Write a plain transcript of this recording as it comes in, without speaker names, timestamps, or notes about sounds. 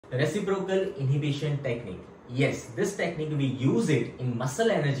Reciprocal inhibition technique. Yes, this technique, we use it in muscle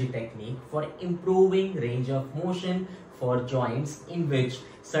energy technique for improving range of motion for joints in which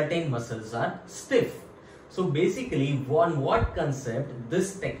certain muscles are stiff. So basically, on what concept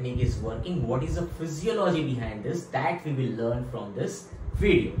this technique is working, what is the physiology behind this, that we will learn from this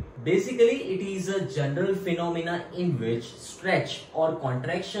video. Basically, it is a general phenomena in which stretch or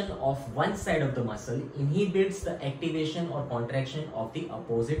contraction of one side of the muscle inhibits the activation or contraction of the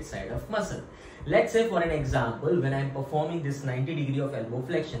opposite side of muscle. Let's say, for an example, when I am performing this 90-degree of elbow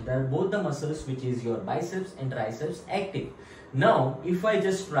flexion, there are both the muscles, which is your biceps and triceps, active. Now, if I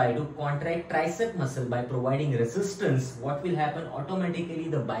just try to contract tricep muscle by providing resistance, what will happen? Automatically,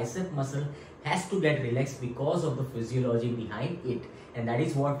 the bicep muscle has to get relaxed because of the physiology behind it. And that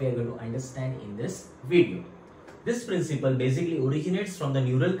is what we are going to understand in this video. This principle basically originates from the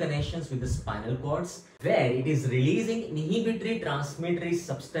neural connections with the spinal cords, where it is releasing inhibitory transmittory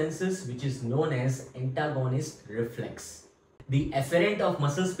substances, which is known as antagonist reflex. The afferent of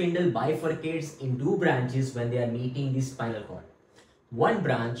muscle spindle bifurcates in two branches when they are meeting the spinal cord. One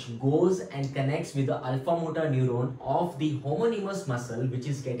branch goes and connects with the alpha motor neuron of the homonymous muscle, which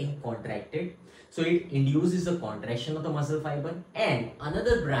is getting contracted. So it induces a contraction of the muscle fiber, and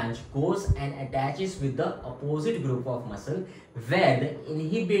another branch goes and attaches with the opposite group of muscle where the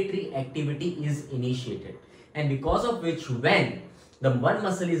inhibitory activity is initiated, and because of which, when the one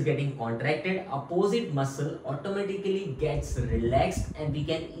muscle is getting contracted, opposite muscle automatically gets relaxed and we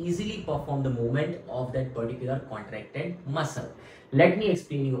can easily perform the movement of that particular contracted muscle. Let me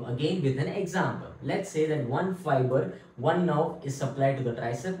explain you again with an example. Let's say that one fiber, one nerve is supplied to the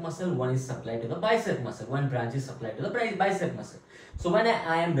tricep muscle, one is supplied to the bicep muscle, one branch is supplied to the bicep muscle. So when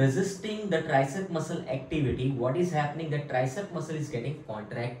I am resisting the tricep muscle activity, what is happening? The tricep muscle is getting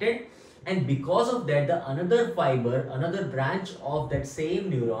contracted, and because of that, the another fiber, another branch of that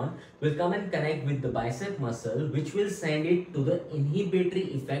same neuron will come and connect with the bicep muscle, which will send it to the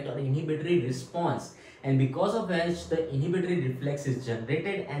inhibitory effect or inhibitory response, and because of which the inhibitory reflex is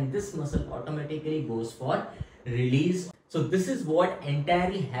generated and this muscle automatically goes for release. So this is what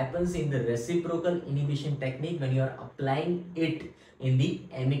entirely happens in the reciprocal inhibition technique when you are applying it in the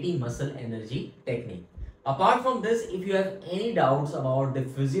MET muscle energy technique. Apart from this, if you have any doubts about the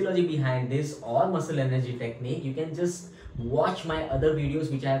physiology behind this or muscle energy technique, you can just watch my other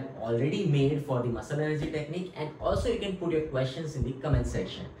videos which I have already made for the muscle energy technique, and also you can put your questions in the comment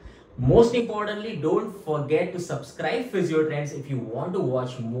section. Most importantly, don't forget to subscribe Physio Trendz if you want to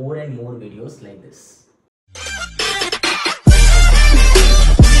watch more and more videos like this.